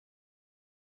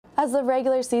As the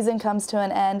regular season comes to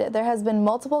an end, there has been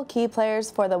multiple key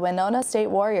players for the Winona State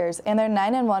Warriors and their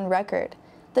 9-1 record.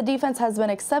 The defense has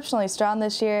been exceptionally strong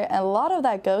this year, and a lot of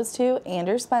that goes to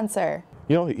Andrew Spencer.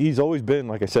 You know, he's always been,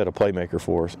 like I said, a playmaker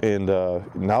for us, and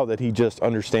now that he just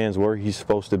understands where he's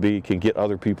supposed to be, can get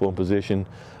other people in position.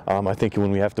 I think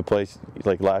when we have to play,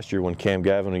 like last year when Cam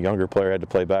Gavin, a younger player, had to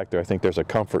play back there, I think there's a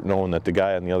comfort knowing that the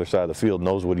guy on the other side of the field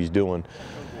knows what he's doing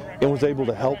and was able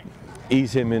to help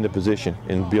ease him into position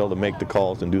and be able to make the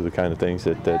calls and do the kind of things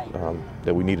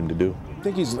that we need him to do. I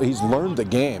think he's learned the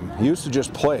game. He used to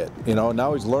just play it, you know.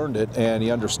 Now he's learned it and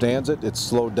he understands it. It's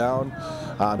slowed down.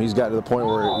 He's got to the point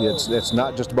where it's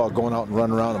not just about going out and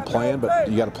running around and playing,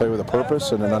 but you got to play with a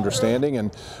purpose and an understanding.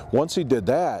 And once he did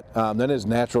that, then his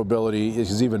natural ability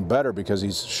is even better because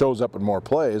he shows up in more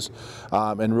plays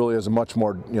and really is much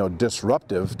more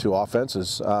disruptive to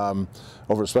offenses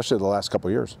over especially the last couple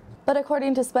of years. But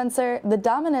according to Spencer, the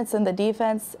dominance in the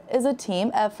defense is a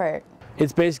team effort.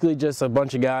 It's basically just a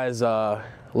bunch of guys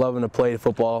loving to play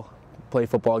football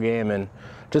game and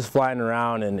just flying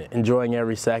around and enjoying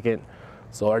every second.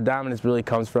 So our dominance really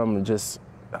comes from just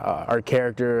our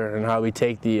character and how we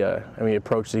take we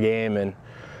approach the game, and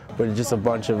we're just a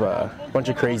bunch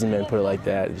of crazy men, put it like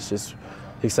that. It's just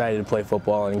excited to play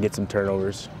football and get some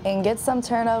turnovers. And get some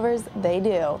turnovers, they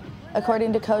do.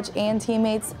 According to coach and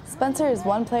teammates, Spencer is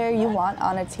one player you want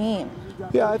on a team.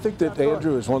 Yeah, I think that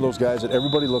Andrew is one of those guys that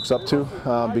everybody looks up to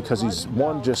because he's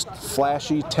just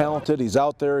flashy, talented. He's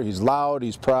out there, he's loud,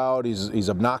 he's proud, he's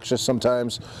obnoxious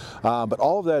sometimes. But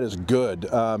all of that is good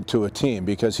to a team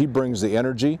because he brings the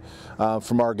energy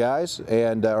from our guys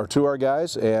or to our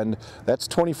guys, and that's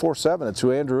 24/7. It's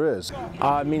who Andrew is.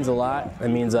 It means a lot. It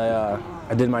means I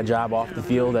did my job off the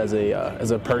field as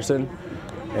a person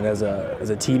and as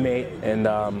a teammate, and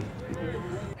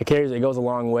it goes a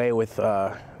long way with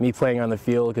me playing on the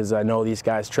field because I know these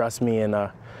guys trust me, and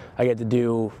I get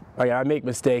to I make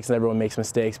mistakes and everyone makes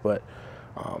mistakes, but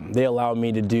they allow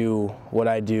me to do what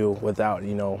I do without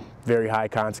very high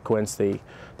consequence. They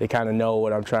kind of know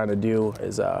what I'm trying to do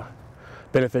is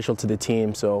beneficial to the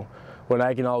team, so when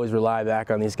I can always rely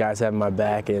back on these guys having my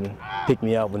back and pick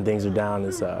me up when things are down,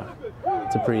 it's a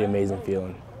pretty amazing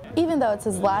feeling. Even though it's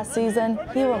his last season,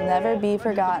 he will never be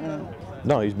forgotten.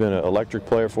 No, he's been an electric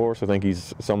player for us. I think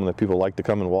he's someone that people like to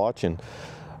come and watch, and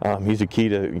he's a key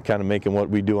to kind of making what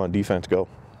we do on defense go.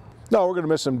 No, we're going to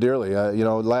miss him dearly.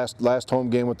 Last home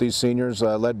game with these seniors,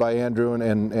 led by Andrew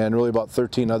and really about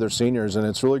 13 other seniors, and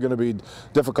it's really going to be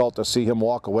difficult to see him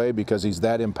walk away because he's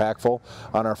that impactful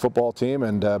on our football team,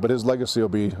 and but his legacy will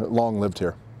be long-lived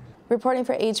here. Reporting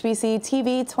for HBC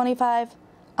TV 25,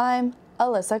 I'm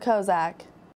Alyssa Kozak.